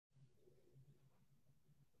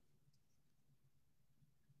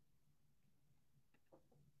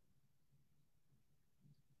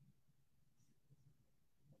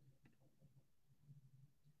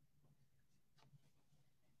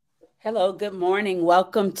Hello, good morning.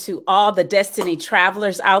 Welcome to all the Destiny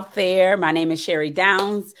Travelers out there. My name is Sherry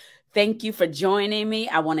Downs. Thank you for joining me.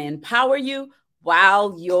 I want to empower you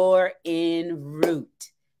while you're en route.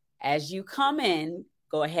 As you come in,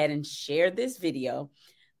 go ahead and share this video,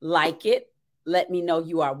 like it, let me know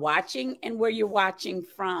you are watching and where you're watching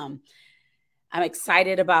from. I'm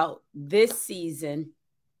excited about this season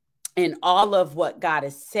and all of what God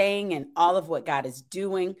is saying and all of what God is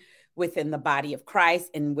doing within the body of Christ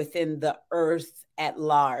and within the earth at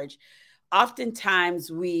large. Oftentimes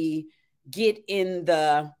we get in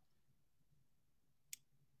the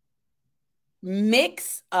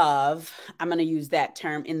mix of, I'm going to use that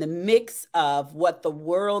term, in the mix of what the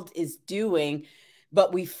world is doing,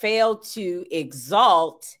 but we fail to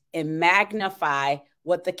exalt and magnify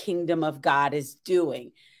what the kingdom of God is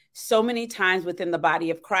doing. So many times within the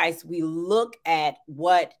body of Christ, we look at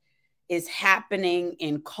what is happening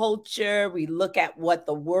in culture. We look at what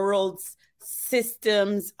the world's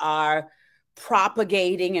systems are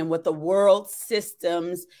propagating and what the world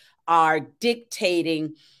systems are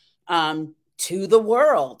dictating to the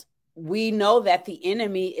world. We know that the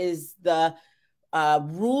enemy is the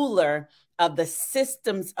ruler of the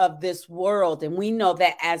systems of this world. And we know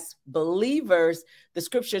that as believers, the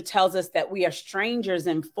scripture tells us that we are strangers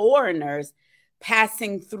and foreigners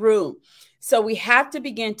passing through. So we have to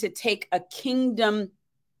begin to take a kingdom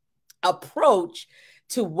approach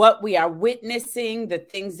to what we are witnessing, the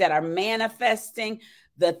things that are manifesting,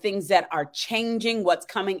 the things that are changing, what's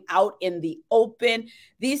coming out in the open.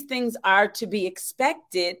 These things are to be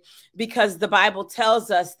expected because the Bible tells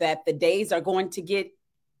us that the days are going to get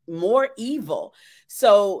more evil.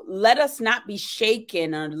 So let us not be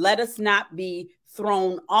shaken or let us not be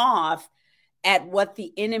thrown off at what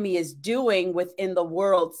the enemy is doing within the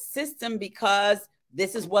world system, because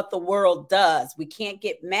this is what the world does. We can't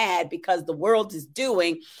get mad because the world is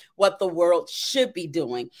doing what the world should be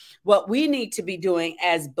doing. What we need to be doing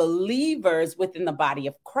as believers within the body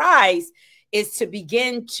of Christ is to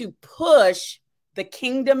begin to push the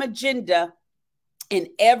kingdom agenda in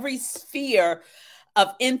every sphere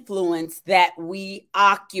of influence that we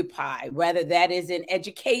occupy, whether that is in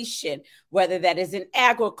education, whether that is in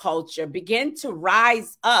agriculture. Begin to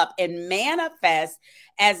rise up and manifest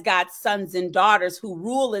as God's sons and daughters who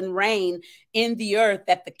rule and reign in the earth,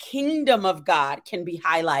 that the kingdom of God can be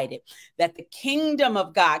highlighted, that the kingdom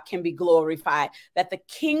of God can be glorified, that the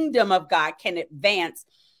kingdom of God can advance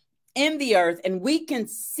in the earth, and we can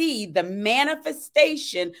see the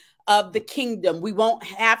manifestation of the kingdom. We won't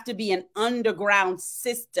have to be an underground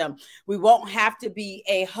system. We won't have to be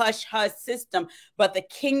a hush-hush system, but the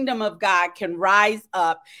kingdom of God can rise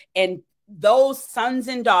up, and those sons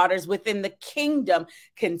and daughters within the kingdom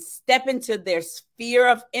can step into their sphere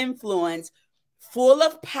of influence full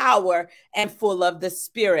of power and full of the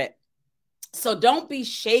Spirit. So don't be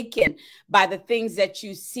shaken by the things that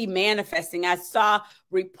you see manifesting. I saw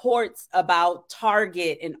reports about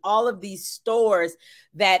Target and all of these stores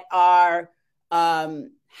that are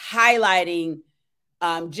highlighting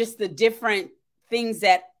just the different things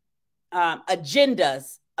that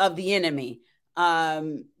agendas of the enemy,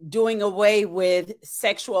 doing away with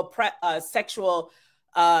sexual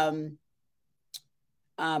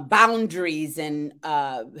boundaries and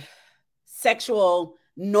sexual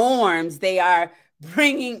norms. They are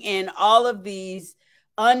bringing in all of these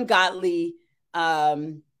ungodly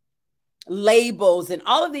labels and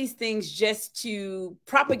all of these things just to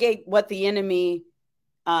propagate what the enemy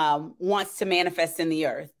wants to manifest in the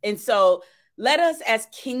earth. And so let us, as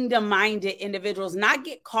kingdom-minded individuals, not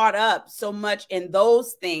get caught up so much in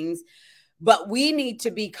those things, but we need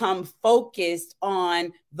to become focused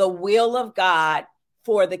on the will of God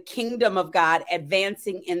for the kingdom of God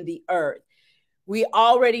advancing in the earth. We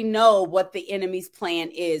already know what the enemy's plan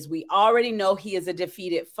is. We already know he is a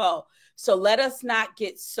defeated foe. So let us not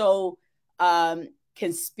get so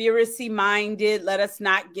conspiracy minded. Let us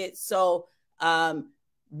not get so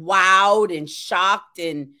wowed and shocked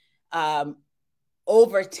and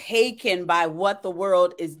overtaken by what the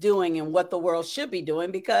world is doing and what the world should be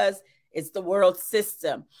doing, because it's the world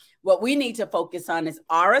system. What we need to focus on is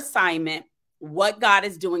our assignment, what God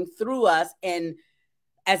is doing through us. And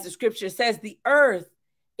as the scripture says, the earth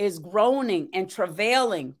is groaning and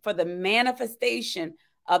travailing for the manifestation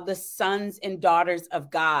of the sons and daughters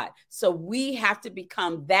of God. So we have to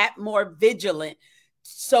become that more vigilant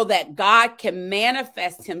so that God can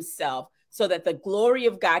manifest himself, so that the glory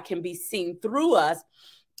of God can be seen through us,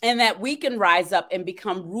 and that we can rise up and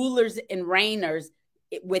become rulers and reigners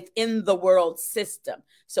within the world system.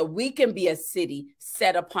 So we can be a city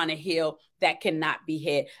set upon a hill that cannot be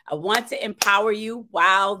hid. I want to empower you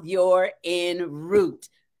while you're en route.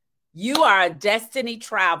 You are a destiny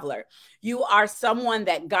traveler. You are someone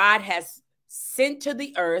that God has sent to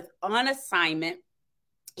the earth on assignment.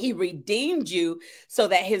 He redeemed you so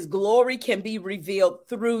that his glory can be revealed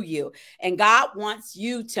through you. And God wants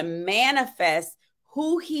you to manifest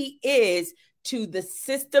who he is to the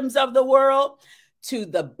systems of the world, to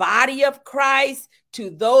the body of Christ, to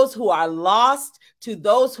those who are lost, to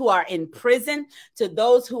those who are in prison, to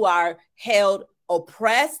those who are held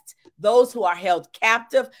oppressed, those who are held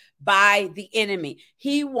captive by the enemy.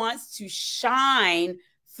 He wants to shine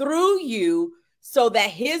through you so that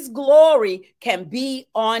his glory can be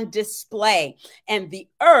on display, and the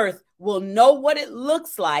earth will know what it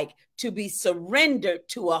looks like to be surrendered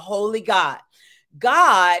to a holy God.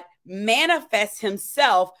 God manifests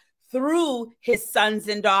himself through his sons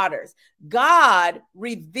and daughters. God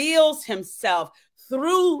reveals himself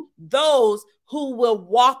through those who will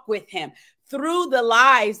walk with him, through the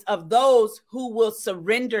lives of those who will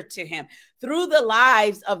surrender to him, through the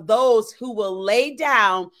lives of those who will lay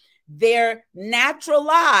down their natural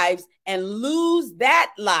lives and lose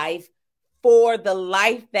that life for the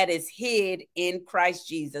life that is hid in Christ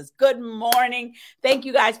Jesus. Good morning. Thank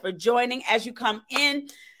you guys for joining. As you come in,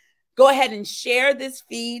 go ahead and share this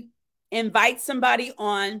feed. Invite somebody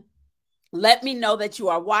on. Let me know that you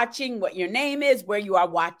are watching, what your name is, where you are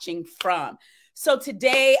watching from. So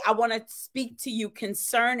today I want to speak to you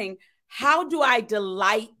concerning how do I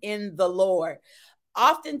delight in the Lord?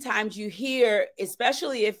 Oftentimes you hear,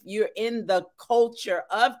 especially if you're in the culture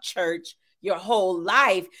of church your whole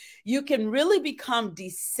life, you can really become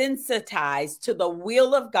desensitized to the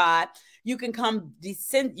will of God. You can become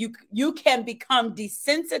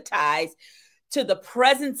desensitized to the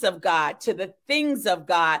presence of God, to the things of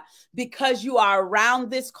God, because you are around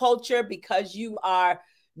this culture, because you are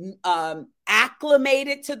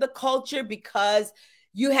acclimated to the culture, because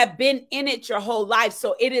you have been in it your whole life.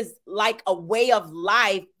 So it is like a way of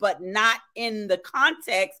life, but not in the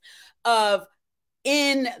context of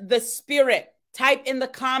in the spirit. Type in the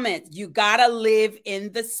comments, you got to live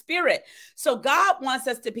in the spirit. So God wants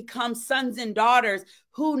us to become sons and daughters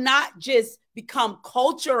who not just become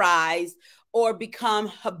culturized or become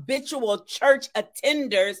habitual church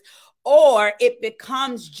attenders, or it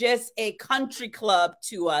becomes just a country club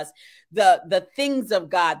to us. The things of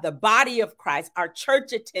God, the body of Christ, our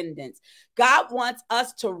church attendance. God wants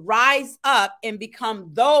us to rise up and become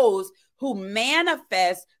those who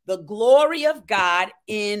manifest the glory of God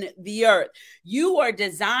in the earth. You were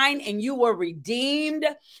designed and you were redeemed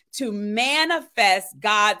to manifest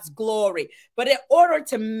God's glory. But in order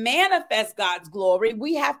to manifest God's glory,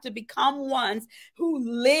 we have to become ones who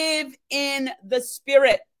live in the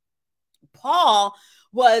spirit. Paul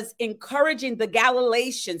was encouraging the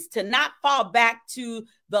Galatians to not fall back to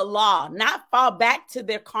the law, not fall back to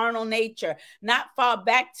their carnal nature, not fall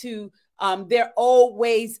back to their old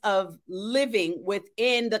ways of living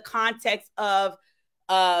within the context of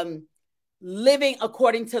living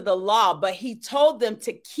according to the law. But he told them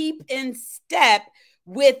to keep in step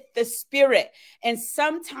with the spirit. And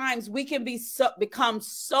sometimes we can become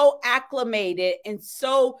so acclimated and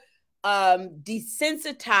so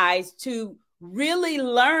desensitized to really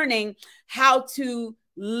learning how to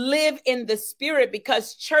live in the spirit,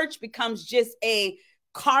 because church becomes just a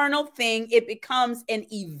carnal thing. It becomes an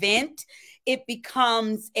event. It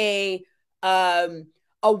becomes a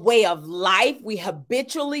way of life. We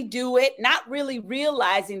habitually do it, not really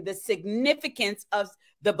realizing the significance of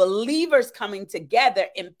the believers coming together,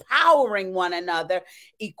 empowering one another,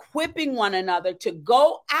 equipping one another to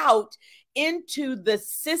go out into the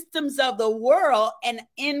systems of the world and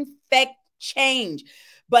infect change.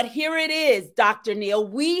 But here it is, Dr. Neil,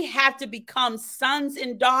 we have to become sons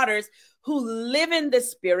and daughters who live in the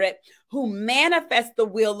spirit, who manifest the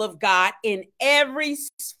will of God in every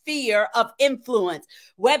sphere of influence,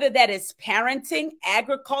 whether that is parenting,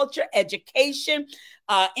 agriculture, education,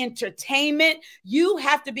 entertainment. You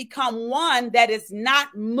have to become one that is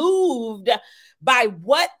not moved by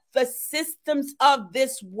what the systems of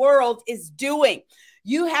this world is doing.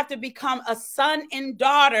 You have to become a son and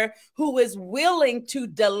daughter who is willing to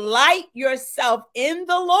delight yourself in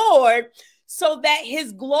the Lord so that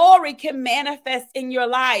his glory can manifest in your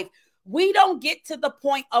life. We don't get to the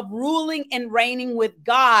point of ruling and reigning with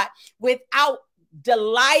God without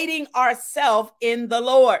delighting ourselves in the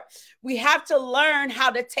Lord. We have to learn how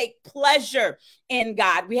to take pleasure in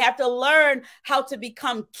God. We have to learn how to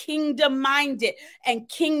become kingdom-minded and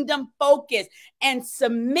kingdom-focused and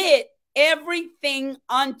submit everything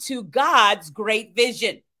unto God's great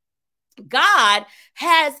vision. God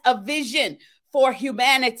has a vision for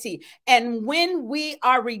humanity. And when we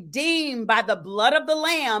are redeemed by the blood of the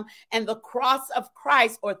Lamb and the cross of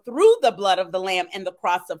Christ, or through the blood of the Lamb and the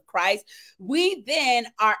cross of Christ, we then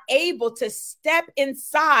are able to step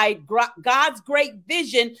inside God's great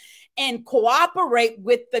vision and cooperate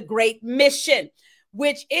with the great mission,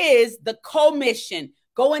 which is the commission.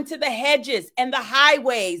 Go into the hedges and the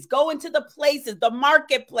highways, go into the places, the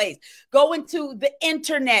marketplace, go into the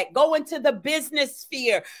internet, go into the business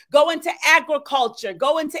sphere, go into agriculture,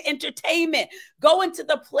 go into entertainment, go into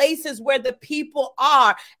the places where the people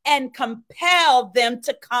are and compel them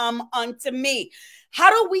to come unto me. How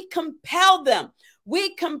do we compel them?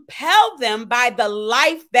 We compel them by the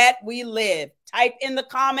life that we live. Type in the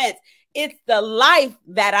comments. It's the life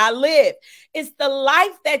that I live. It's the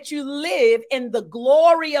life that you live in the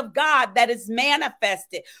glory of God that is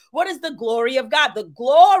manifested. What is the glory of God? The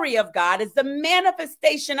glory of God is the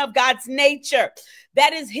manifestation of God's nature.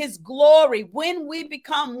 That is his glory. When we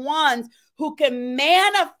become ones who can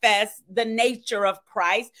manifest the nature of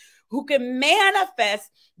Christ, who can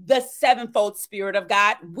manifest the sevenfold Spirit of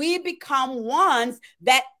God, we become ones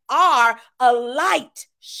that are a light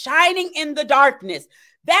shining in the darkness.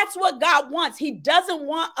 That's what God wants. He doesn't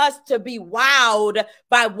want us to be wowed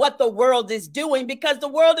by what the world is doing, because the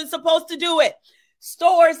world is supposed to do it.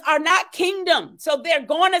 Stores are not kingdom. So they're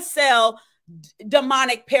going to sell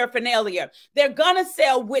demonic paraphernalia. They're going to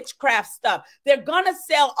sell witchcraft stuff. They're going to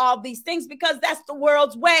sell all these things because that's the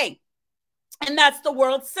world's way. And that's the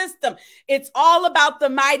world system. It's all about the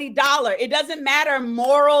mighty dollar. It doesn't matter.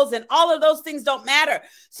 Morals and all of those things don't matter.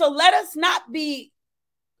 So let us not be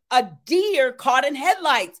a deer caught in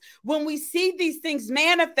headlights when we see these things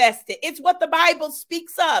manifested. It's what the Bible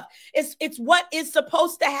speaks of. It's what is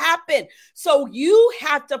supposed to happen. So you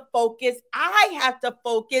have to focus. I have to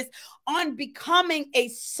focus on becoming a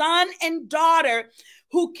son and daughter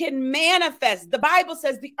who can manifest. The Bible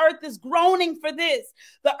says the earth is groaning for this.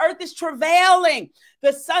 The earth is travailing.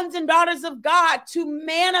 The sons and daughters of God to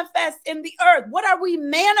manifest in the earth. What are we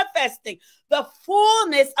manifesting? The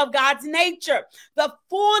fullness of God's nature, the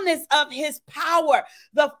fullness of his power,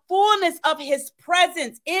 the fullness of his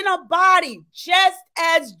presence in a body, just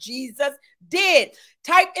as Jesus did.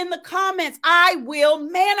 Type in the comments, I will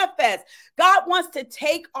manifest. God wants to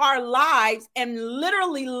take our lives and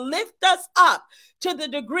literally lift us up to the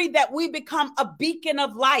degree that we become a beacon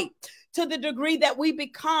of light, to the degree that we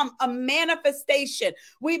become a manifestation.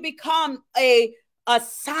 We become a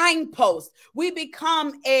signpost. We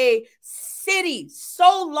become a city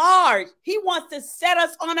so large. He wants to set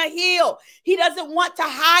us on a hill. He doesn't want to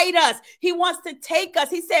hide us. He wants to take us.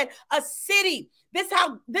 He said a city. This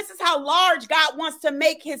is how large God wants to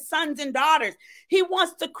make his sons and daughters. He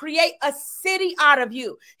wants to create a city out of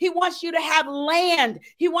you. He wants you to have land.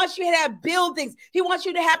 He wants you to have buildings. He wants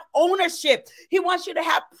you to have ownership. He wants you to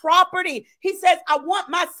have property. He says, I want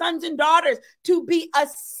my sons and daughters to be a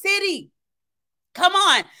city. Come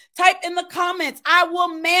on, type in the comments, I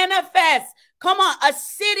will manifest. Come on, a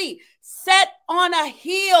city set on a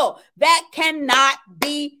hill that cannot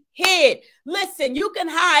be hid. Listen, you can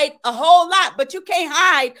hide a whole lot, but you can't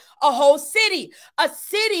hide a whole city. A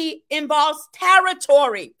city involves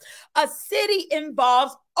territory. A city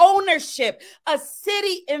involves ownership. A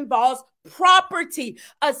city involves property.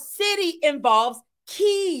 A city involves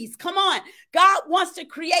keys. Come on. God wants to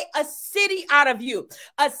create a city out of you.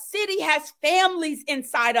 A city has families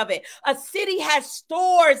inside of it. A city has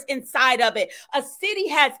stores inside of it. A city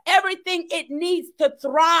has everything it needs to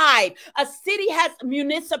thrive. A city has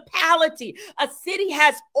municipality. A city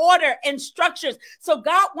has order and structures. So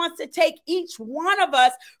God wants to take each one of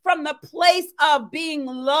us from the place of being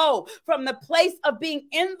low, from the place of being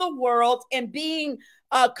in the world and being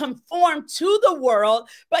conform to the world,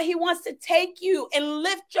 but he wants to take you and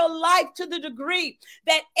lift your life to the degree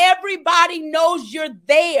that everybody knows you're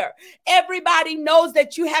there. Everybody knows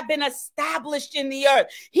that you have been established in the earth.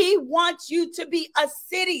 He wants you to be a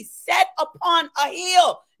city set upon a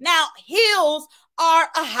hill. Now, hills are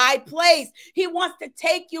a high place. He wants to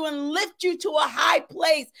take you and lift you to a high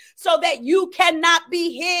place so that you cannot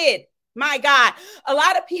be hid. My God, a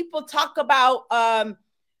lot of people talk about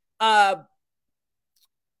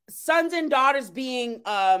sons and daughters being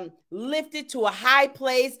lifted to a high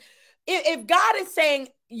place. If God is saying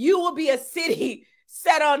you will be a city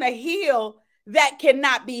set on a hill that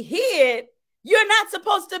cannot be hid, you're not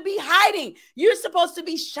supposed to be hiding. You're supposed to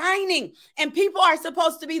be shining, and people are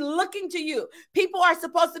supposed to be looking to you. People are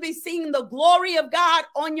supposed to be seeing the glory of God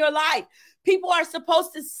on your life. People are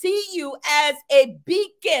supposed to see you as a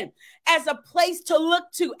beacon, as a place to look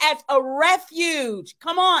to, as a refuge.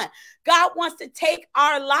 Come on. God wants to take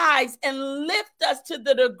our lives and lift us to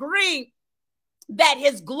the degree that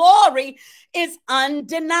his glory is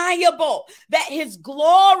undeniable, that his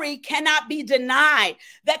glory cannot be denied,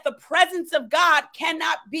 that the presence of God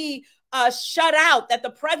cannot be shut out, that the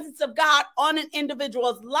presence of God on an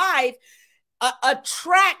individual's life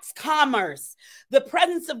attracts commerce. The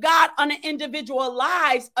presence of God on an individual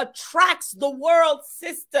lives attracts the world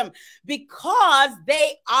system because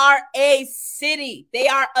they are a city. They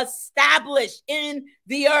are established in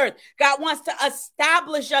the earth. God wants to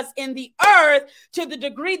establish us in the earth to the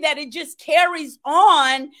degree that it just carries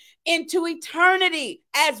on into eternity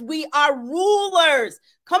as we are rulers.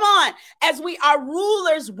 Come on, as we are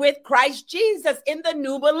rulers with Christ Jesus in the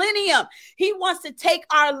new millennium. He wants to take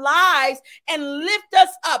our lives and lift us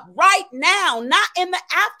up right now, not in the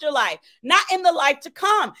afterlife, not in the life to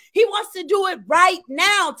come. He wants to do it right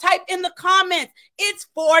now. Type in the comments, it's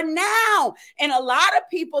for now. And a lot of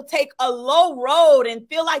people take a low road and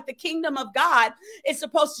feel like the kingdom of God is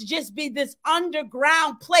supposed to just be this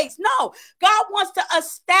underground place. No, God wants to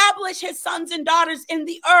establish his sons and daughters in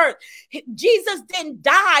the earth. Jesus didn't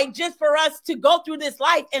die just for us to go through this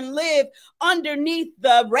life and live underneath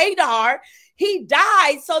the radar. He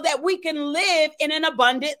died so that we can live in an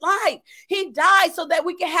abundant life. He died so that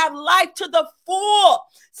we can have life to the full,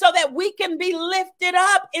 so that we can be lifted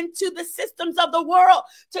up into the systems of the world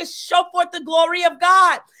to show forth the glory of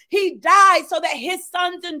God. He died so that his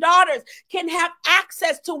sons and daughters can have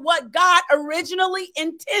access to what God originally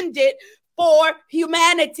intended for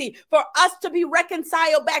humanity, for us to be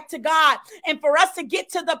reconciled back to God, and for us to get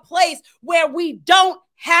to the place where we don't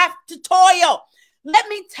have to toil. Let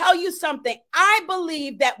me tell you something. I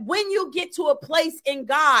believe that when you get to a place in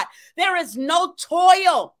God, there is no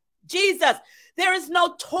toil. Jesus, there is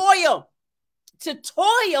no toil. To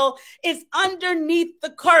toil is underneath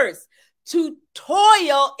the curse. To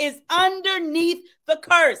toil is underneath the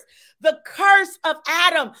curse. The curse of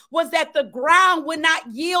Adam was that the ground would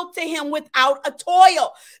not yield to him without a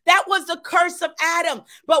toil. That was the curse of Adam.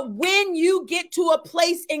 But when you get to a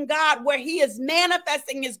place in God where he is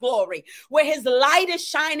manifesting his glory, where his light is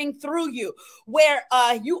shining through you, where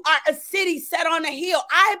you are a city set on a hill,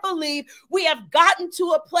 I believe we have gotten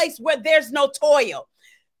to a place where there's no toil.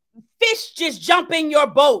 Fish just jump in your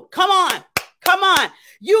boat. Come on. Come on.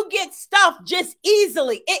 You get stuff just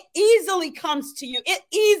easily. It easily comes to you. It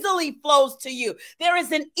easily flows to you. There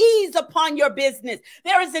is an ease upon your business.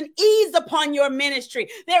 There is an ease upon your ministry.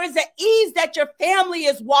 There is an ease that your family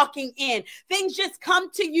is walking in. Things just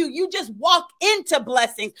come to you. You just walk into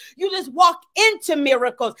blessings. You just walk into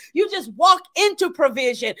miracles. You just walk into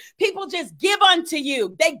provision. People just give unto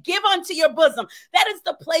you. They give unto your bosom. That is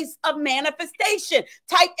the place of manifestation.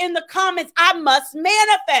 Type in the comments, I must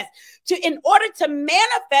manifest. In order to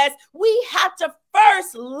manifest, we have to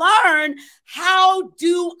first learn, how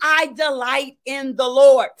do I delight in the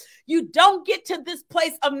Lord? You don't get to this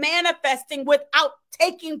place of manifesting without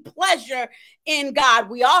taking pleasure in God.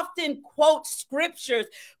 We often quote scriptures,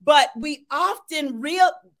 but we often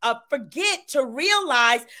forget to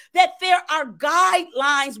realize that there are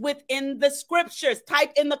guidelines within the scriptures.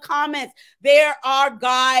 Type in the comments, there are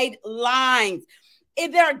guidelines.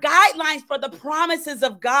 There are guidelines for the promises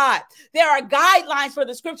of God. There are guidelines for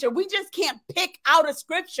the scripture. We just can't pick out a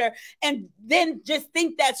scripture and then just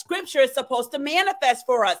think that scripture is supposed to manifest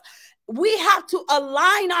for us. We have to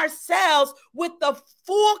align ourselves with the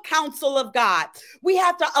full counsel of God. We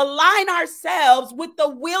have to align ourselves with the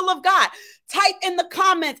will of God. Type in the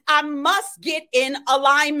comments, I must get in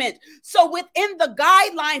alignment. So within the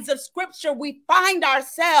guidelines of scripture, we find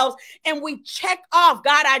ourselves and we check off,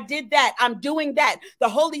 God, I did that. I'm doing that. The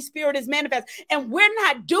Holy Spirit is manifest. And we're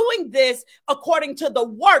not doing this according to the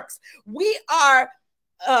works. We are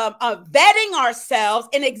vetting ourselves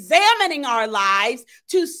and examining our lives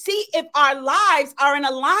to see if our lives are in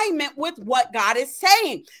alignment with what God is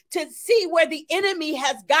saying, to see where the enemy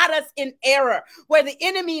has got us in error, where the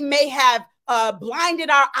enemy may have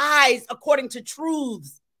blinded our eyes according to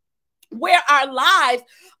truths, where our lives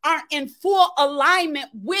aren't in full alignment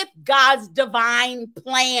with God's divine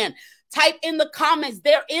plan. Type in the comments,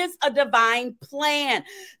 there is a divine plan.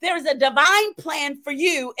 There is a divine plan for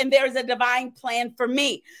you, and there is a divine plan for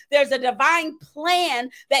me. There's a divine plan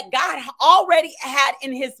that God already had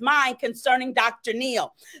in his mind concerning Dr.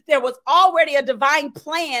 Neil. There was already a divine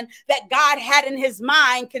plan that God had in his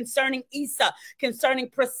mind concerning Isa, concerning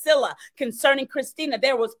Priscilla, concerning Christina.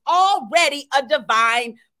 There was already a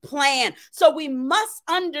divine plan. So we must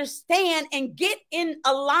understand and get in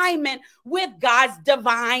alignment with God's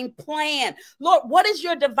divine plan. Lord, what is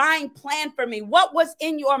your divine plan for me? What was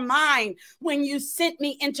in your mind when you sent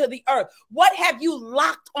me into the earth? What have you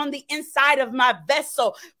locked on the inside of my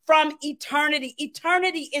vessel from eternity?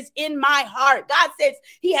 Eternity is in my heart. God says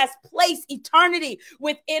he has placed eternity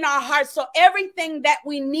within our hearts. So everything that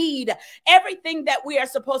we need, everything that we are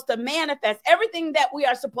supposed to manifest, everything that we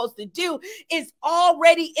are supposed to do is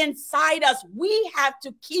already inside us. We have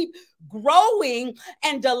to keep growing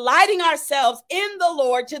and delighting ourselves in the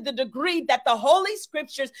Lord to the degree that the Holy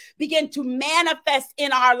Scriptures begin to manifest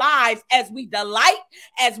in our lives as we delight,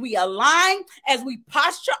 as we align, as we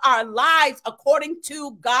posture our lives according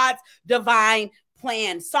to God's divine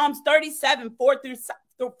plan. Psalms 37, 4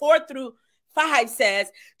 through 5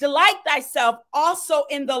 says, delight thyself also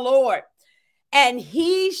in the Lord, and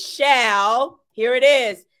he shall, here it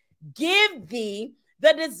is, give thee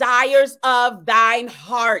the desires of thine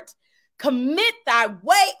heart. Commit thy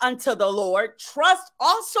way unto the Lord, trust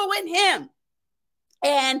also in him,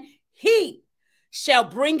 and he shall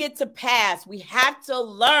bring it to pass. We have to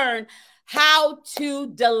learn how to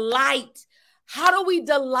delight. How do we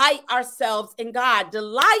delight ourselves in God?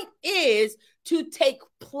 Delight is to take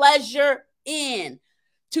pleasure in,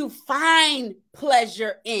 to find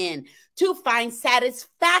pleasure in, to find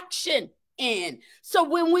satisfaction in. So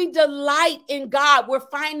when we delight in God, we're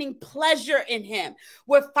finding pleasure in him.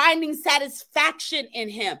 We're finding satisfaction in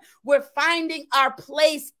him. We're finding our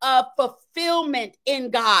place of fulfillment in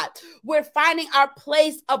God. We're finding our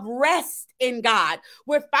place of rest in God.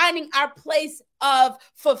 We're finding our place of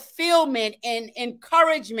fulfillment and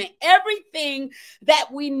encouragement. Everything that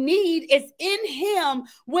we need is in him.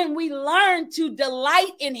 When we learn to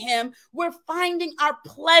delight in him, we're finding our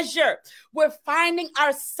pleasure. We're finding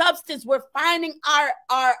our substance. We're finding our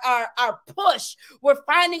push. We're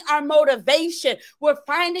finding our motivation. We're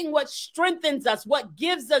finding what strengthens us, what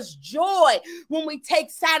gives us joy when we take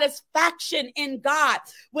satisfaction in God.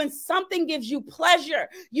 When something gives you pleasure,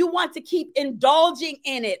 you want to keep indulging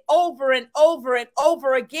in it over and over and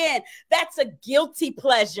over again. That's a guilty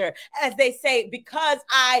pleasure, as they say, because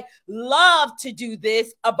I love to do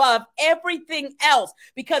this above everything else,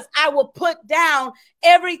 because I will put down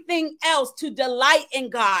everything else to delight in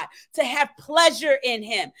God, to have pleasure in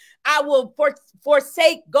him. I will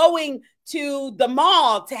forsake going to the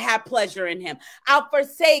mall to have pleasure in him. I'll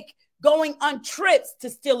forsake going on trips to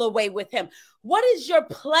steal away with him. What is your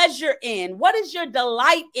pleasure in? What is your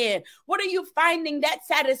delight in? What are you finding that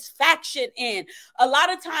satisfaction in? A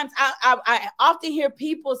lot of times I often hear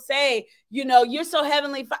people say, you know, you're so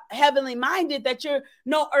heavenly minded that you're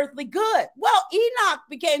no earthly good. Well, Enoch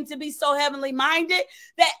became to be so heavenly minded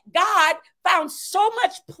that God found so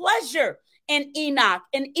much pleasure in Enoch,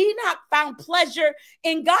 and Enoch found pleasure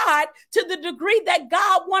in God to the degree that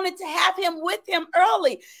God wanted to have him with him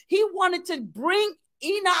early. He wanted to bring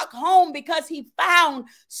Enoch home because he found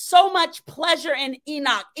so much pleasure in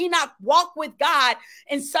Enoch. Enoch walked with God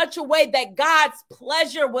in such a way that God's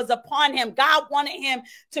pleasure was upon him. God wanted him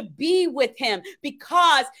to be with him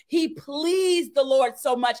because he pleased the Lord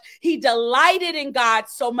so much. He delighted in God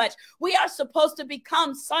so much. We are supposed to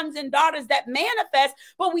become sons and daughters that manifest,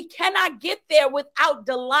 but we cannot get there without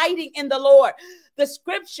delighting in the Lord. The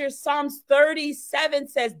scripture, Psalms 37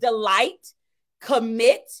 says, delight,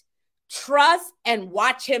 commit, trust, and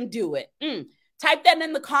watch him do it. Type that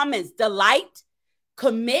in the comments. Delight,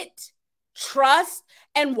 commit, trust,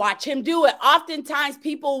 and watch him do it. Oftentimes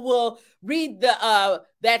people will read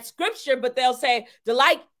that scripture, but they'll say,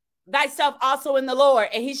 delight thyself also in the Lord,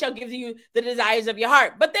 and he shall give you the desires of your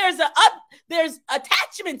heart. But there's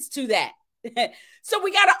attachments to that. So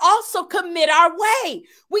we got to also commit our way.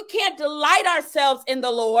 We can't delight ourselves in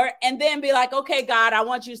the Lord and then be like, okay, God, I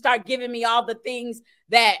want you to start giving me all the things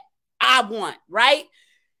that I want, right?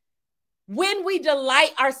 When we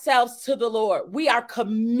delight ourselves to the Lord, we are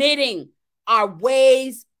committing our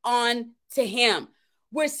ways unto him.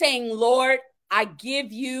 We're saying, Lord, I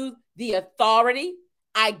give you the authority.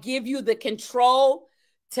 I give you the control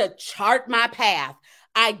to chart my path.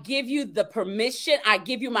 I give you the permission. I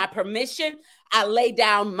give you my permission. I lay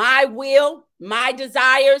down my will, my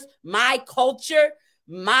desires, my culture,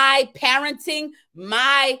 my parenting,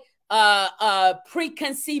 my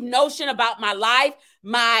preconceived notion about my life,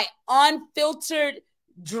 my unfiltered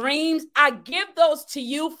dreams. I give those to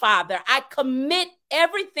you, Father. I commit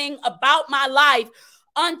everything about my life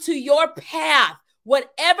unto your path.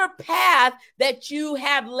 whatever path that you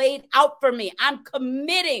have laid out for me. I'm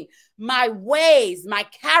committing my ways, my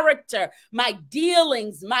character, my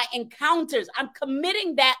dealings, my encounters. I'm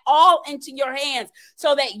committing that all into your hands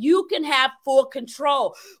so that you can have full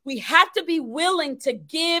control. We have to be willing to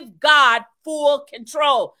give God full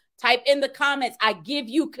control. Type in the comments, I give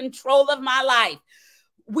you control of my life.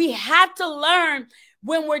 We have to learn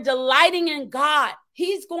when we're delighting in God,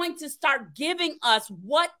 He's going to start giving us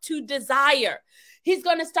what to desire. He's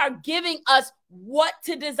going to start giving us what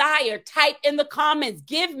to desire. Type in the comments,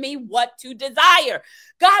 give me what to desire.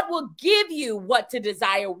 God will give you what to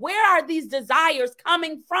desire. Where are these desires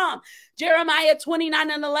coming from? Jeremiah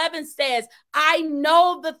 29:11 says, I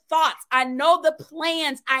know the thoughts, I know the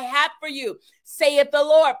plans I have for you, saith the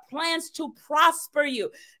Lord, plans to prosper you,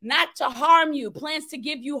 not to harm you, plans to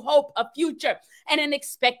give you hope, a future, and an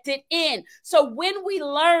expected end. So when we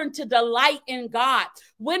learn to delight in God,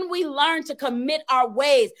 when we learn to commit our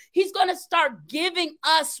ways, He's going to start giving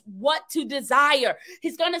us what to desire.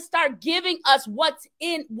 He's going to start giving us what's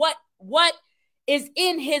in what is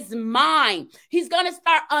in His mind. He's going to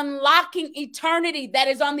start unlocking eternity that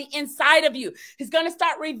is on the inside of you. He's going to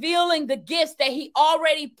start revealing the gifts that He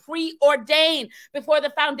already preordained before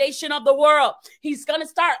the foundation of the world. He's going to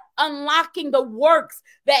start unlocking the works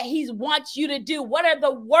that He wants you to do. What are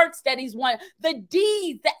the works that He's want? The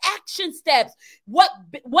deeds, the action steps, what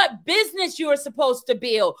business you are supposed to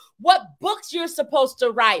build, what books you're supposed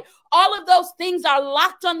to write. All of those things are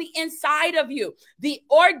locked on the inside of you. The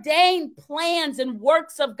ordained plans and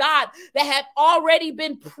works of God that have already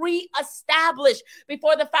been pre-established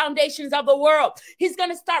before the foundations of the world. He's going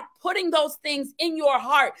to start putting those things in your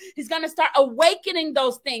heart. He's going to start awakening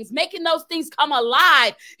those things, making those things come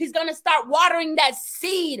alive. He's going to start watering that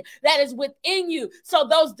seed that is within you. So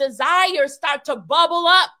those desires start to bubble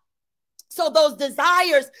up. So those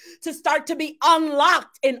desires to start to be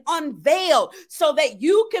unlocked and unveiled so that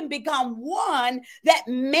you can become one that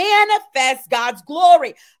manifests God's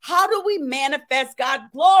glory. How do we manifest God's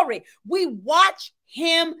glory? We watch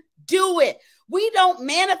Him do it. We don't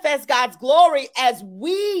manifest God's glory as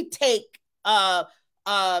we take our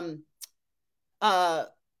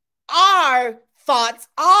thoughts,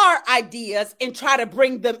 our ideas, and try to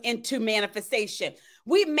bring them into manifestation.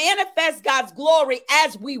 We manifest God's glory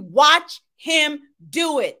as we watch Him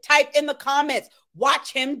do it. Type in the comments,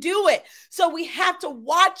 watch Him do it. So we have to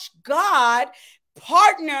watch God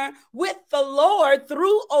partner with the Lord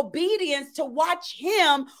through obedience to watch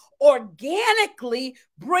Him organically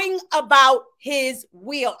bring about His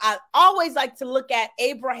will. I always like to look at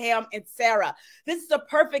Abraham and Sarah. This is a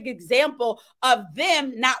perfect example of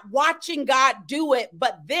them not watching God do it,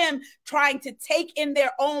 but them trying to take in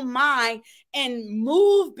their own mind and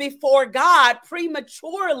move before God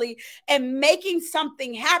prematurely and making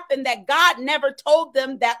something happen that God never told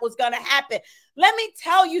them that was going to happen. Let me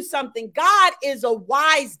tell you something. God is a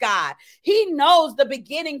wise God. He knows the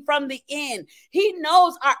beginning from the end. He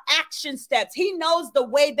knows our action steps. He knows the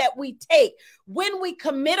way that we take. When we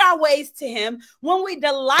commit our ways to Him, when we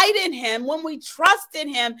delight in Him, when we trust in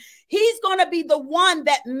Him, He's going to be the one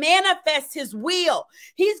that manifests His will.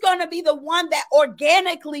 He's going to be the one that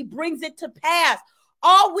organically brings it to pass.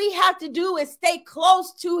 All we have to do is stay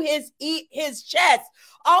close to his chest.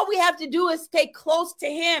 All we have to do is stay close to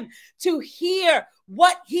Him to hear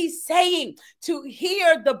what He's saying, to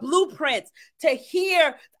hear the blueprints, to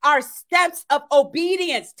hear our steps of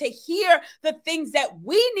obedience, to hear the things that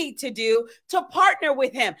we need to do to partner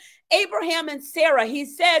with Him. Abraham and Sarah, He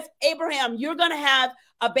says, Abraham, you're going to have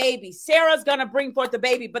a baby. Sarah's going to bring forth a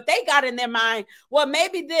baby. But they got in their mind, well,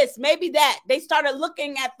 maybe this, maybe that. They started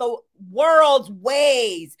looking at the world's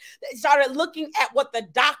ways. They started looking at what the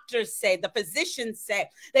doctors say, the physicians say.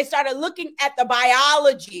 They started looking at the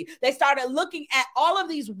biology. They started looking at all of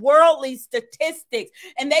these worldly statistics.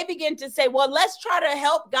 And they began to say, well, let's try to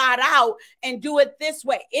help God out and do it this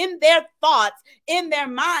way. In their thoughts, in their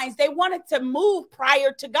minds, they wanted to move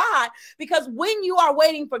prior to God, because when you are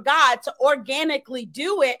waiting for God to organically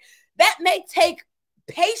do it, that may take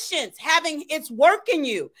patience, having its work in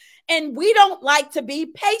you. And we don't like to be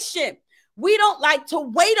patient. We don't like to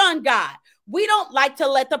wait on God. We don't like to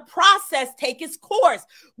let the process take its course.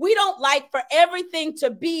 We don't like for everything to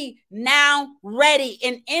be now ready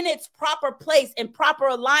and in its proper place, in proper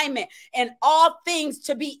alignment, and all things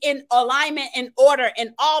to be in alignment and order,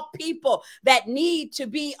 and all people that need to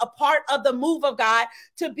be a part of the move of God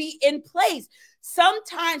to be in place.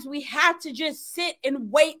 Sometimes we have to just sit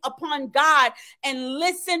and wait upon God and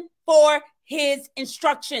listen for His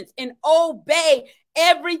instructions and obey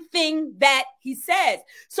everything that he says.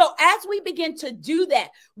 So as we begin to do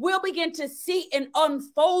that, we'll begin to see an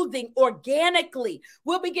unfolding organically.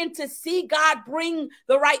 We'll begin to see God bring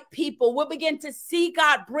the right people. We'll begin to see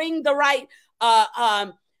God bring the right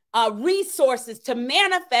resources to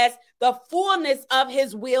manifest the fullness of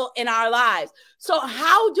his will in our lives. So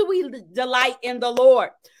how do we delight in the Lord?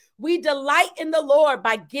 We delight in the Lord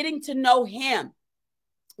by getting to know him.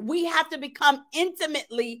 We have to become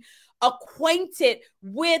intimately acquainted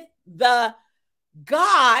with the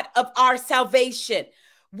God of our salvation.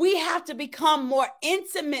 We have to become more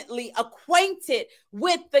intimately acquainted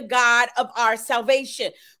with the God of our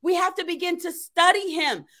salvation. We have to begin to study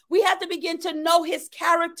him. We have to begin to know his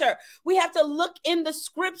character. We have to look in the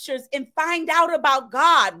scriptures and find out about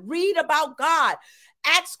God, read about God,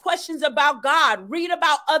 ask questions about God, read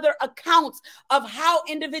about other accounts of how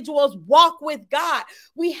individuals walk with God.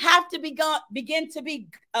 We have to begin to be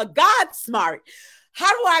God smart. How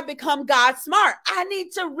do I become God smart? I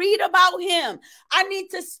need to read about him. I need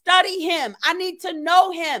to study him. I need to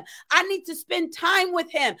know him. I need to spend time with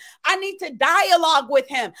him. I need to dialogue with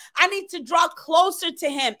him. I need to draw closer to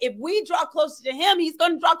him. If we draw closer to him, he's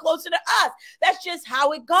going to draw closer to us. That's just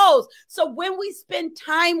how it goes. So when we spend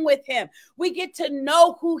time with him, we get to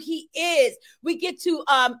know who he is. We get to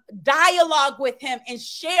dialogue with him and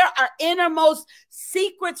share our innermost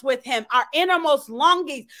secrets with him, our innermost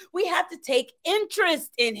longings. We have to take interest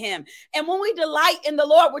in him. And when we delight in the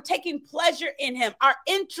Lord, we're taking pleasure in him. Our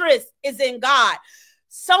interest is in God.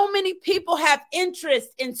 So many people have interest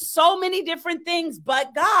in so many different things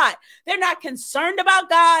but God. They're not concerned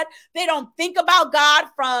about God. They don't think about God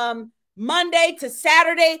from Monday to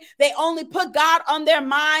Saturday. They only put God on their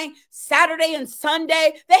mind Saturday and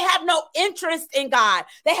Sunday. They have no interest in God.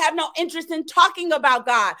 They have no interest in talking about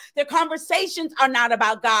God. Their conversations are not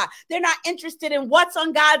about God. They're not interested in what's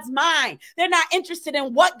on God's mind. They're not interested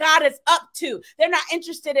in what God is up to. They're not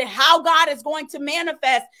interested in how God is going to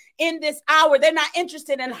manifest in this hour. They're not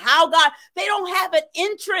interested in how God, they don't have an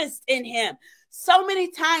interest in him. So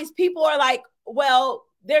many times people are like, well,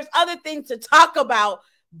 there's other things to talk about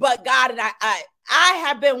but God. And I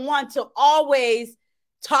have been one to always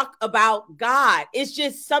talk about God. It's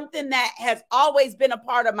just something that has always been a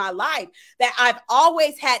part of my life, that I've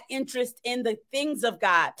always had interest in the things of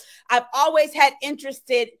God. I've always had interest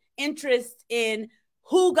in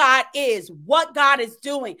who God is, what God is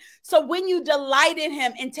doing. So when you delight in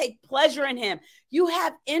him and take pleasure in him, you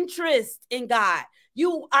have interest in God.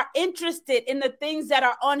 You are interested in the things that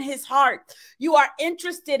are on his heart. You are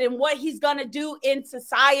interested in what he's going to do in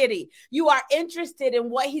society. You are interested in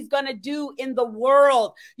what he's going to do in the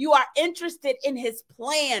world. You are interested in his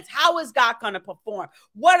plans. How is God going to perform?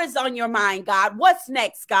 What is on your mind, God? What's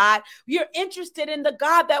next, God? You're interested in the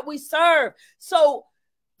God that we serve. So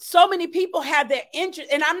many people have their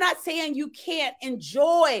interest. And I'm not saying you can't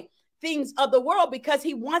enjoy things of the world, because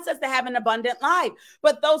he wants us to have an abundant life.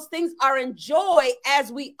 But those things are enjoyed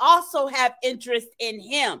as we also have interest in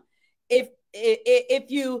him. If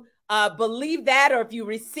you believe that, or if you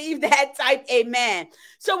receive that, type amen.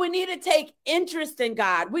 So we need to take interest in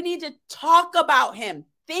God. We need to talk about him,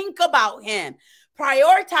 think about him,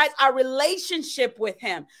 prioritize our relationship with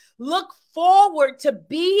him, look forward to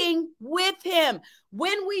being with him.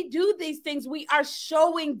 When we do these things, we are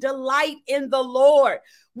showing delight in the Lord.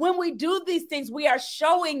 When we do these things, we are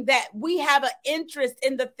showing that we have an interest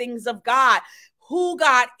in the things of God, who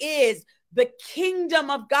God is, the kingdom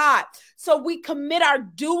of God. So we commit our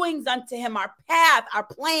doings unto him, our path, our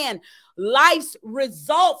plan, life's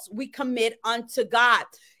results we commit unto God.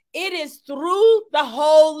 It is through the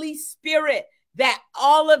Holy Spirit that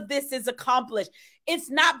all of this is accomplished. It's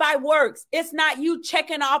not by works. It's not you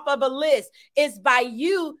checking off of a list. It's by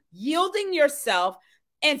you yielding yourself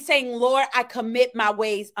and saying, Lord, I commit my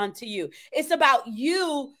ways unto you. It's about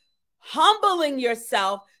you humbling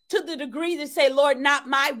yourself to the degree to say, Lord, not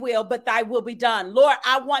my will, but thy will be done. Lord,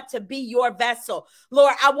 I want to be your vessel.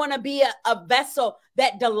 Lord, I want to be a vessel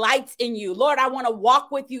that delights in you. Lord, I want to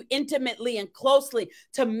walk with you intimately and closely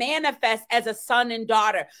to manifest as a son and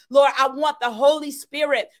daughter. Lord, I want the Holy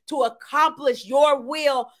Spirit to accomplish your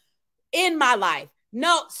will in my life.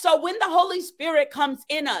 No, so when the Holy Spirit comes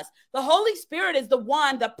in us, the Holy Spirit is the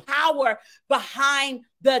one, the power behind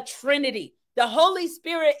the Trinity. The Holy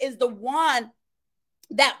Spirit is the one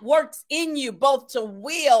that works in you both to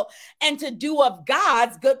will and to do of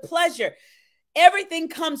God's good pleasure. Everything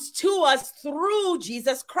comes to us through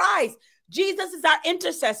Jesus Christ. Jesus is our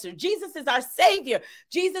intercessor. Jesus is our Savior.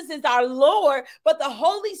 Jesus is our Lord. But the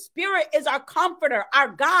Holy Spirit is our comforter, our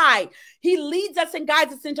guide. He leads us and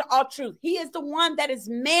guides us into all truth. He is the one that is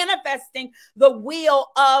manifesting the will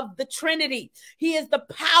of the Trinity. He is the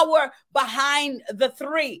power behind the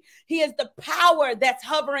three. He is the power that's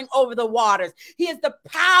hovering over the waters. He is the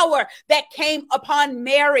power that came upon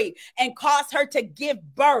Mary and caused her to give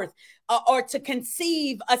birth or to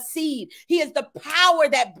conceive a seed. He is the power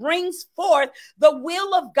that brings forth the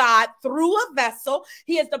will of God through a vessel.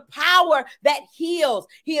 He is the power that heals.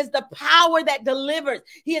 He is the power that delivers.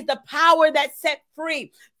 He is the power that set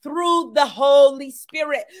free through the Holy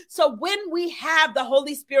Spirit. So when we have the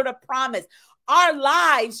Holy Spirit of promise, our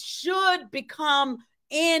lives should become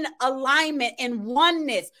in alignment and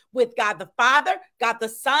oneness with God the Father, God the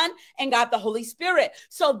Son, and God the Holy Spirit.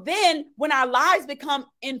 So then when our lives become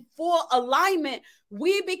in full alignment,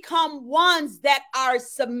 we become ones that are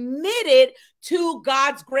submitted to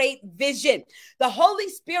God's great vision. The Holy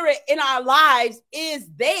Spirit in our lives is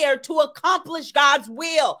there to accomplish God's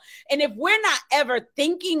will. And if we're not ever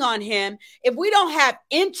thinking on him, if we don't have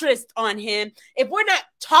interest on him, if we're not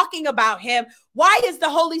talking about him, why is the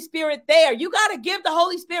Holy Spirit there? You got to give the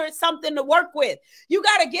Holy Spirit something to work with. You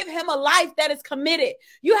got to give him a life that is committed.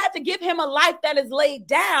 You have to give him a life that is laid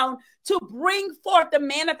down to bring forth the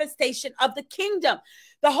manifestation of the kingdom.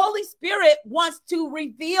 The Holy Spirit wants to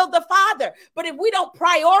reveal the Father. But if we don't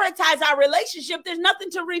prioritize our relationship, there's nothing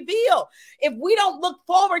to reveal. If we don't look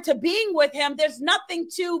forward to being with him, there's nothing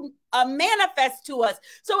to manifest to us.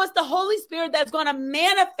 So it's the Holy Spirit that's going to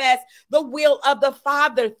manifest the will of the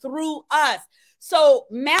Father through us. So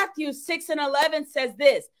Matthew 6:11 says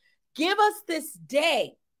this, give us this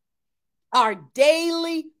day our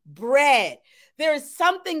daily bread. There is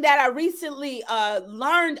something that I recently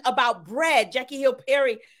learned about bread. Jackie Hill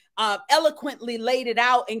Perry eloquently laid it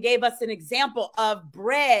out and gave us an example of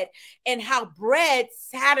bread and how bread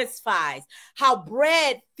satisfies, how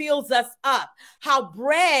bread fills us up, how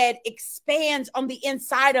bread expands on the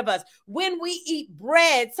inside of us. When we eat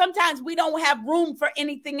bread, sometimes we don't have room for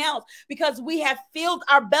anything else because we have filled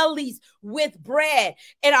our bellies with bread,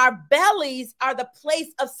 and our bellies are the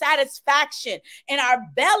place of satisfaction, and our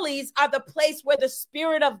bellies are the place where the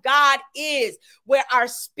Spirit of God is, where our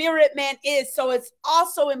spirit man is. So it's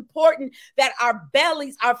also important that our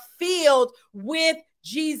bellies are filled with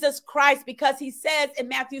Jesus Christ, because he says in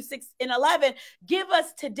Matthew 6:11, give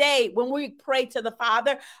us today, when we pray to the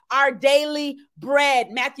Father, our daily bread.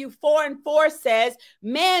 Matthew 4:4 says,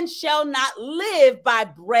 man shall not live by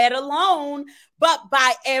bread alone, but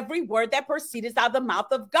by every word that proceeds out of the mouth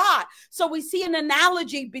of God. So we see an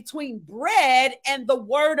analogy between bread and the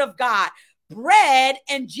word of God. Bread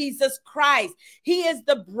and Jesus Christ. He is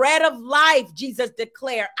the bread of life, Jesus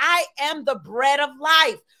declared. I am the bread of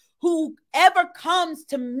life. Whoever comes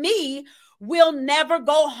to me will never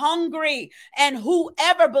go hungry, and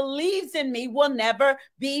whoever believes in me will never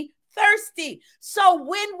be thirsty. So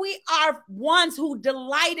when we are ones who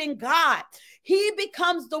delight in God, he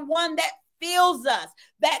becomes the one that fills us,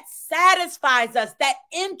 that satisfies us, that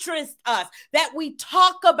interests us, that we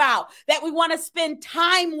talk about, that we want to spend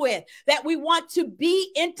time with, that we want to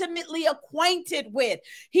be intimately acquainted with.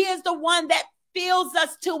 He is the one that fills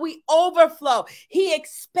us till we overflow. He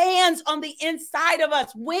expands on the inside of us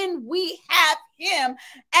when we have him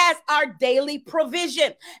as our daily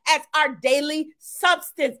provision, as our daily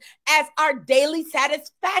substance, as our daily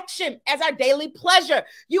satisfaction, as our daily pleasure.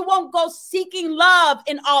 You won't go seeking love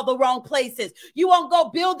in all the wrong places. You won't go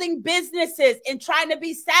building businesses and trying to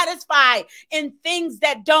be satisfied in things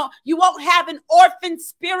that don't. You won't have an orphan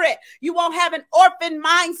spirit. You won't have an orphan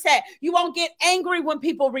mindset. You won't get angry when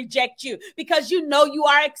people reject you, because you know you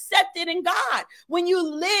are accepted in God. When you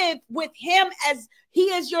live with him as he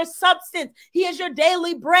is your substance. He is your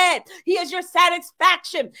daily bread. He is your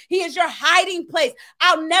satisfaction. He is your hiding place.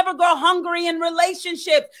 I'll never go hungry in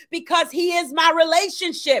relationships because he is my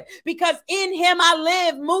relationship, because in him I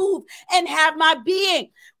live, move, and have my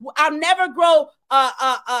being. I'll never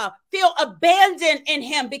feel abandoned in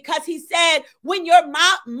him, because he said, when your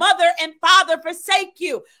mother and father forsake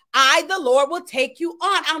you, I, the Lord, will take you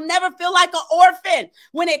on. I'll never feel like an orphan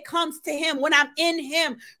when it comes to him, when I'm in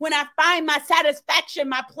him, when I find my satisfaction,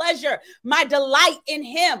 my pleasure, my delight in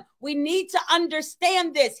him. We need to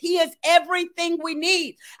understand this. He is everything we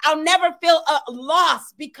need. I'll never feel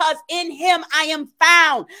lost because in him I am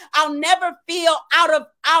found. I'll never feel out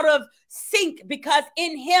of sync because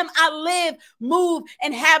in him I live, move,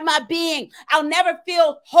 and have my being. I'll never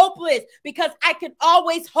feel hopeless because I can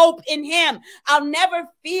always hope in him. I'll never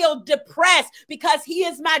feel depressed because he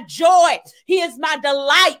is my joy. He is my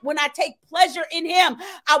delight. When I take pleasure in him,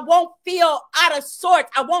 I won't feel out of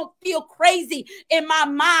sorts. I won't feel crazy in my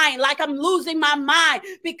mind, like I'm losing my mind,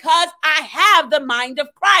 because I have the mind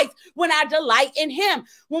of Christ when I delight in him.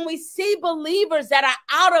 When we see believers that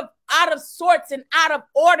are out of sorts and out of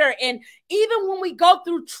order, and even when we go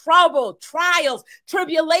through trouble, trials,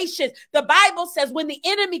 tribulations, the Bible says when the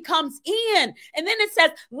enemy comes in, and then it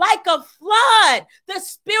says, like a flood, the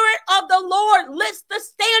Spirit of the Lord lifts the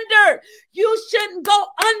standard. You shouldn't go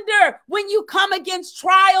under when you come against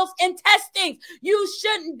trials and testings. You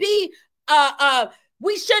shouldn't be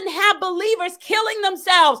we shouldn't have believers killing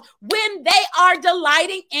themselves when they are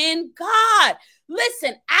delighting in God.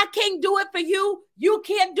 Listen, I can't do it for you. You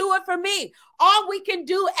can't do it for me. All we can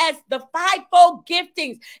do as the fivefold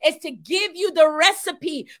giftings is to give you the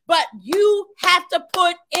recipe, but you have to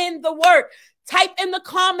put in the work. Type in the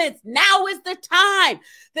comments, now is the time.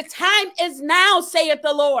 The time is now, saith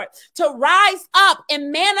the Lord, to rise up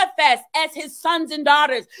and manifest as his sons and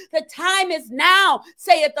daughters. The time is now,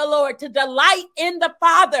 saith the Lord, to delight in the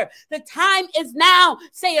Father. The time is now,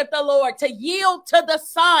 saith the Lord, to yield to the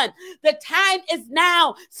Son. The time is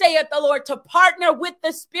now, saith the Lord, to partner with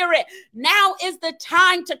the Spirit. Now is the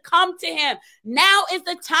time to come to him. Now is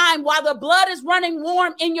the time while the blood is running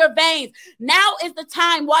warm in your veins. Now is the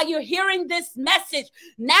time while you're hearing this message.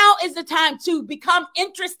 Now is the time to become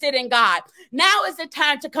interested in God. Now is the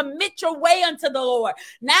time to commit your way unto the Lord.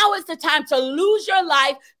 Now is the time to lose your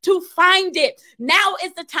life to find it. Now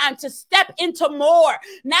is the time to step into more.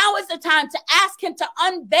 Now is the time to ask him to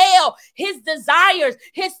unveil his desires,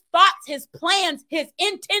 his thoughts, his plans, his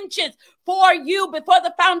intentions for you before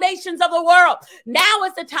the foundations of the world. Now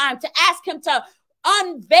is the time to ask him to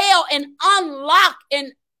unveil and unlock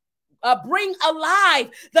and bring alive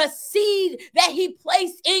the seed that he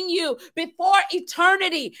placed in you before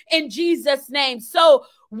eternity in Jesus' name. So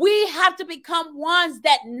we have to become ones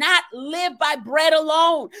that not live by bread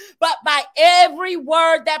alone, but by every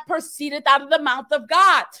word that proceedeth out of the mouth of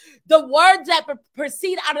God. The words that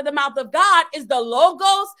proceed out of the mouth of God is the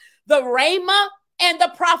logos, the rhema, and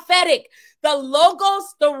the prophetic. The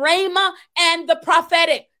logos, the rhema, and the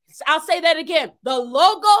prophetic. I'll say that again. The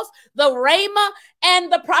logos, the rhema,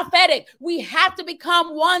 and the prophetic. We have to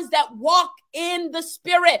become ones that walk in the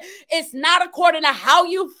Spirit. It's not according to how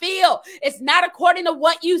you feel. It's not according to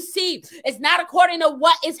what you see. It's not according to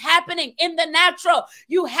what is happening in the natural.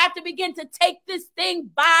 You have to begin to take this thing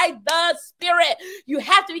by the Spirit. You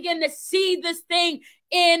have to begin to see this thing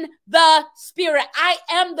in the Spirit. I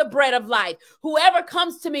am the bread of life. Whoever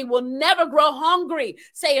comes to me will never grow hungry,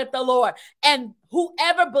 saith the Lord. And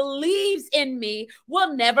whoever believes in me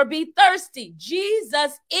will never be thirsty.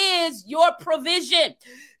 Jesus is your provision.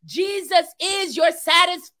 Jesus is your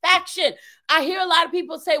satisfaction. I hear a lot of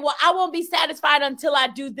people say, well, I won't be satisfied until I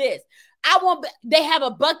do this. They have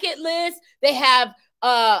a bucket list. They have,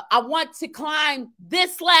 I want to climb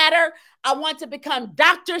this ladder. I want to become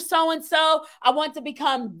Dr. So-and-so. I want to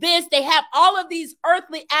become this. They have all of these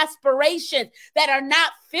earthly aspirations that are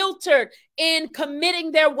not filtered in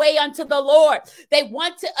committing their way unto the Lord. They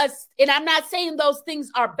want to, and I'm not saying those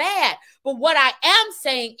things are bad, but what I am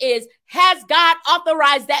saying is, has God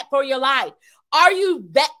authorized that for your life? Are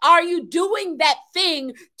you doing that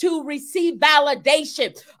thing to receive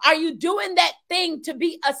validation? Are you doing that thing to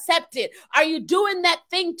be accepted? Are you doing that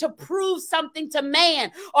thing to prove something to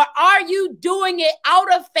man? Or are you doing it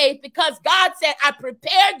out of faith because God said, I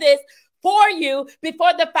prepared this for you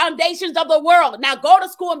before the foundations of the world. Now go to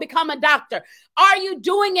school and become a doctor. Are you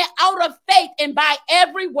doing it out of faith and by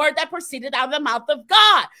every word that proceeded out of the mouth of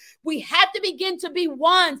God? We have to begin to be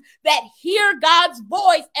ones that hear God's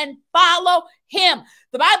voice and follow him.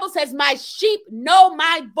 The Bible says, my sheep know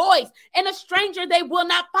my voice, and a stranger they will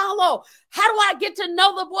not follow. How do I get to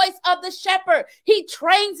know the voice of the shepherd? He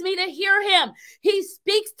trains me to hear him. He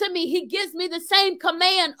speaks to me. He gives me the same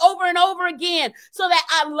command over and over again so that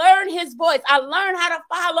I learn his voice. I learn how to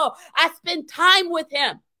follow. I spend time with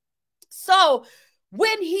him. So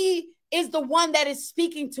when he is the one that is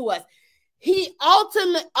speaking to us, he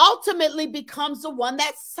ultimately becomes the one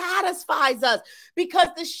that satisfies us, because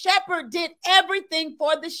the shepherd did everything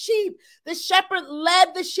for the sheep. The shepherd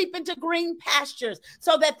led the sheep into green pastures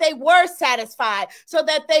so that they were satisfied, so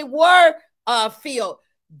that they were filled.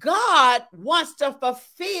 God wants to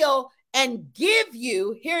fulfill and give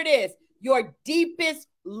you, here it is, your deepest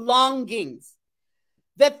longings.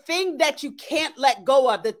 The thing that you can't let go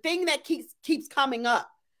of, the thing that keeps coming up,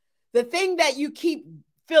 the thing that you keep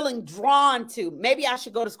feeling drawn to. Maybe I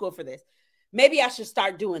should go to school for this. Maybe I should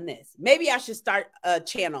start doing this. Maybe I should start a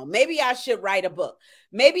channel. Maybe I should write a book.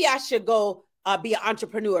 Maybe I should go be an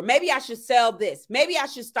entrepreneur. Maybe I should sell this. Maybe I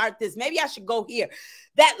should start this. Maybe I should go here.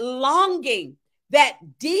 That longing, that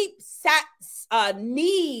deep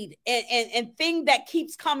need and thing that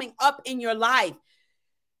keeps coming up in your life.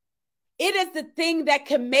 It is the thing that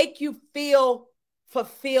can make you feel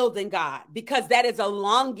fulfilled in God, because that is a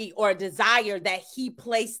longing or a desire that he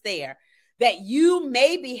placed there that you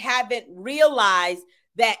maybe haven't realized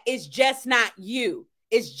that it's just not you.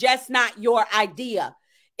 It's just not your idea.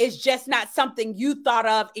 It's just not something you thought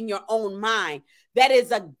of in your own mind. That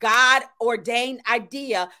is a God-ordained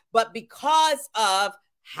idea, but because of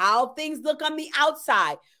how things look on the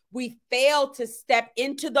outside, we fail to step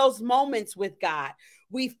into those moments with God.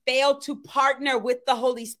 We fail to partner with the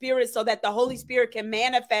Holy Spirit so that the Holy Spirit can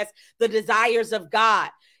manifest the desires of God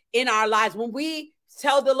in our lives. When we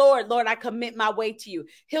tell the Lord, Lord, I commit my way to you,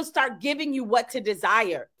 he'll start giving you what to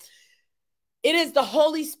desire. It is the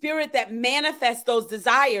Holy Spirit that manifests those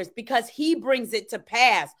desires because he brings it to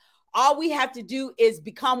pass. All we have to do is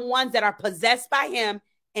become ones that are possessed by him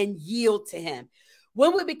and yield to him.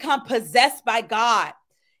 When we become possessed by God,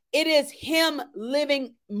 it is him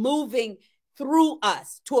living, moving through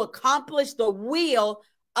us to accomplish the will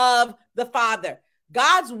of the Father.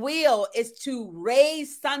 God's will is to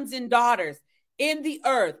raise sons and daughters in the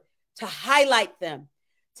earth, to highlight them,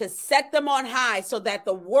 to set them on high so that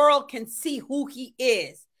the world can see who he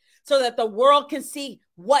is, so that the world can see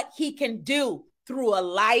what he can do through a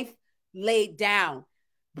life laid down.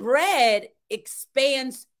 Bread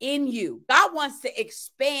expands in you. God wants to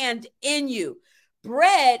expand in you.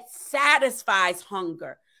 Bread satisfies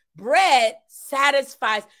hunger. Bread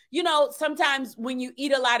satisfies. You know, sometimes when you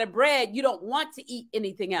eat a lot of bread, you don't want to eat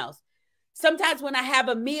anything else. Sometimes when I have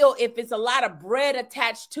a meal, if it's a lot of bread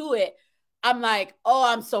attached to it, I'm like, oh,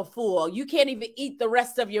 I'm so full. You can't even eat the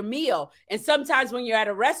rest of your meal. And sometimes when you're at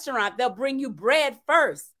a restaurant, they'll bring you bread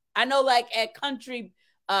first. I know, like at Country,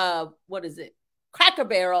 Cracker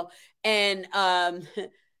Barrel and Olive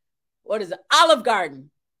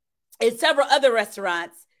Garden and several other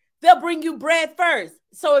restaurants, they'll bring you bread first.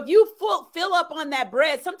 So if you fill up on that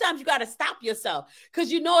bread, sometimes you got to stop yourself,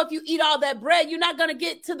 because you know if you eat all that bread, you're not going to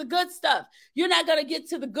get to the good stuff. You're not going to get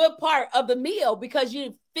to the good part of the meal because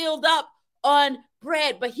you filled up on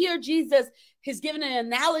bread. But here Jesus has given an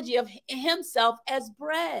analogy of himself as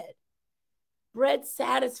bread. Bread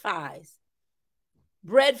satisfies.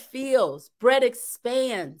 Bread fills. Bread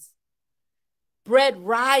expands. Bread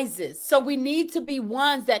rises. So we need to be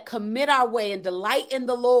ones that commit our way and delight in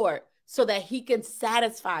the Lord so that he can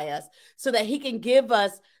satisfy us, so that he can give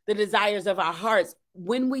us the desires of our hearts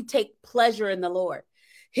when we take pleasure in the Lord.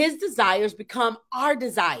 His desires become our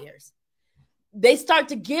desires. They start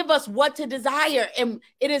to give us what to desire. And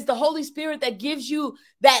it is the Holy Spirit that gives you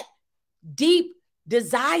that deep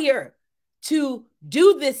desire to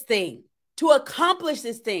do this thing, to accomplish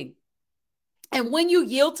this thing. And when you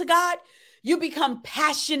yield to God, you become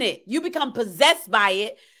passionate. You become possessed by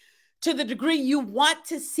it to the degree you want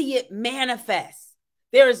to see it manifest.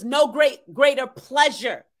 There is no greater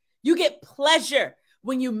pleasure. You get pleasure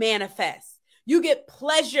when you manifest. You get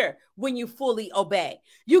pleasure when you fully obey.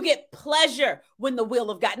 You get pleasure when the will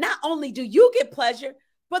of God. Not only do you get pleasure,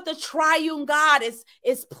 but the triune God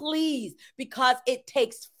is pleased, because it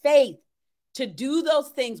takes faith to do those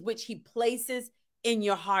things which he places in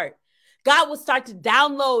your heart. God will start to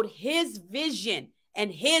download his vision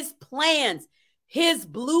and his plans, his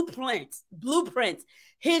blueprints,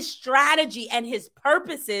 his strategy and his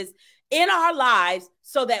purposes in our lives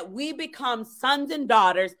so that we become sons and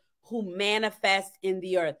daughters who manifest in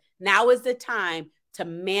the earth. Now is the time to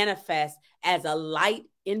manifest as a light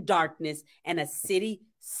in darkness and a city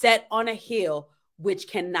set on a hill which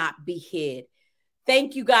cannot be hid.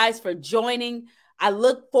 Thank you guys for joining. I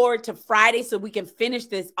look forward to Friday so we can finish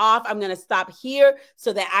this off. I'm going to stop here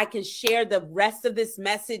so that I can share the rest of this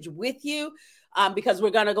message with you, because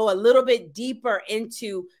we're going to go a little bit deeper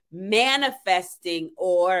into manifesting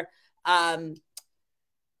or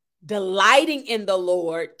delighting in the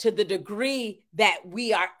Lord to the degree that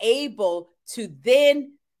we are able to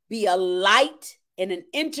then be a light and an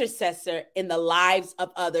intercessor in the lives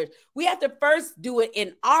of others. We have to first do it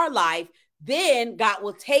in our life. Then God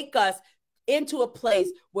will take us into a place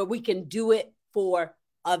where we can do it for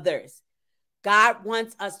others. God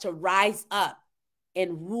wants us to rise up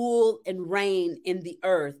and rule and reign in the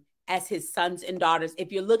earth as his sons and daughters.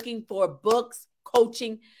 If you're looking for books,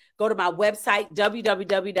 coaching, go to my website,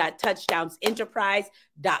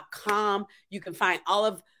 www.touchdownsenterprise.com. You can find all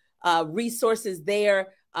of resources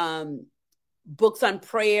there, books on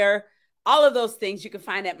prayer, all of those things you can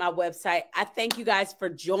find at my website. I thank you guys for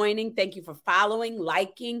joining. Thank you for following,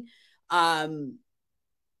 liking.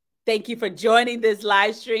 Thank you for joining this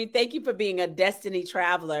live stream. Thank you for being a destiny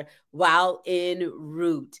traveler while en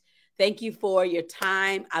route. Thank you for your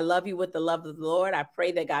time. I love you with the love of the Lord. I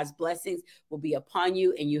pray that God's blessings will be upon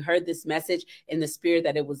you, and you heard this message in the spirit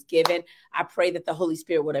that it was given. I pray that the Holy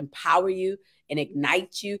Spirit would empower you and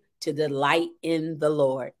ignite you to delight in the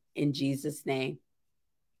Lord. In Jesus' name.